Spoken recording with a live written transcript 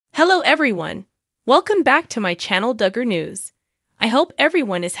Hello everyone! Welcome back to my channel Duggar News. I hope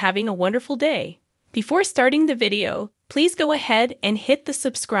everyone is having a wonderful day. Before starting the video, please go ahead and hit the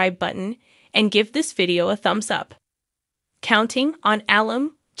subscribe button and give this video a thumbs up. Counting on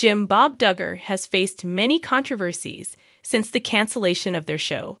alum, Jim Bob Duggar has faced many controversies since the cancellation of their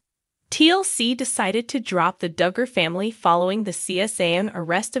show. TLC decided to drop the Duggar family following the CSAN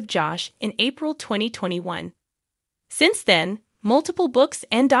arrest of Josh in April 2021. Since then, multiple books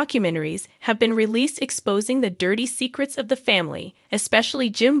and documentaries have been released exposing the dirty secrets of the family,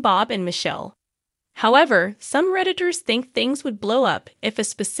 especially Jim Bob and Michelle. However, some Redditors think things would blow up if a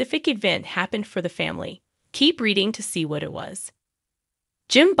specific event happened for the family. Keep reading to see what it was.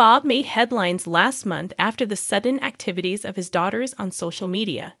 Jim Bob made headlines last month after the sudden activities of his daughters on social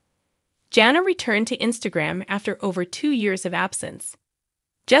media. Jana returned to Instagram after over 2 years of absence.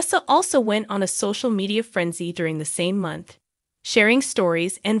 Jessa also went on a social media frenzy during the same month, sharing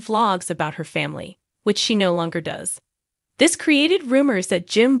stories and vlogs about her family, which she no longer does. This created rumors that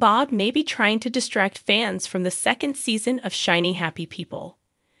Jim Bob may be trying to distract fans from the second season of Shiny Happy People,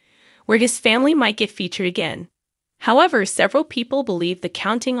 where his family might get featured again. However, several people believe the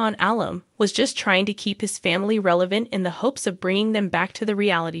Counting on alum was just trying to keep his family relevant in the hopes of bringing them back to the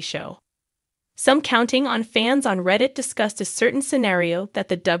reality show. Some Counting on fans on Reddit discussed a certain scenario that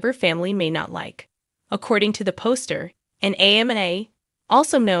the Duggar family may not like. According to the poster, an AMA,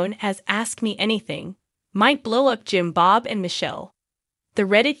 also known as Ask Me Anything, might blow up Jim Bob and Michelle. The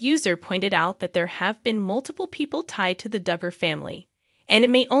Reddit user pointed out that there have been multiple people tied to the Duggar family, and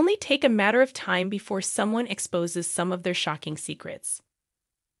it may only take a matter of time before someone exposes some of their shocking secrets.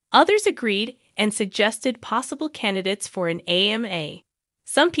 Others agreed and suggested possible candidates for an AMA.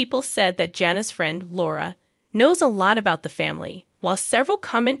 Some people said that Jana's friend, Laura, knows a lot about the family, while several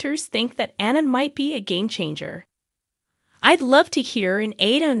commenters think that Anna might be a game changer. I'd love to hear an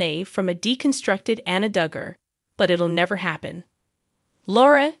AMA from a deconstructed Anna Duggar, but it'll never happen.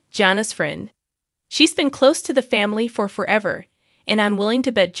 Laura, Jana's friend. She's been close to the family for forever, and I'm willing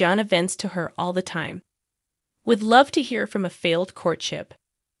to bet Jana vents to her all the time. Would love to hear from a failed courtship.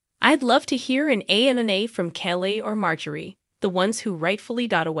 I'd love to hear an AMA from Kelly or Marjorie, the ones who rightfully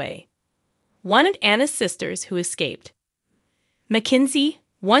got away. Wanted Anna's sisters who escaped. Mackenzie,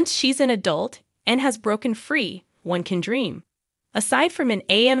 once she's an adult and has broken free, one can dream. Aside from an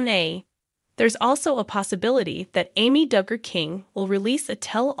AMA, there's also a possibility that Amy Duggar King will release a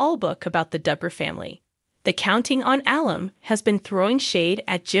tell-all book about the Duggar family. The Counting on alum has been throwing shade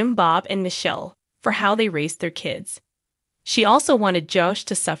at Jim Bob and Michelle for how they raised their kids. She also wanted Josh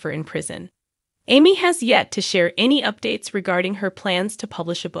to suffer in prison. Amy has yet to share any updates regarding her plans to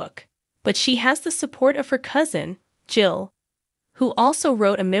publish a book, but she has the support of her cousin, Jill, who also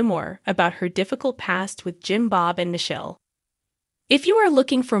wrote a memoir about her difficult past with Jim Bob and Michelle. If you are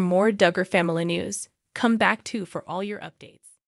looking for more Duggar family news, come back too for all your updates.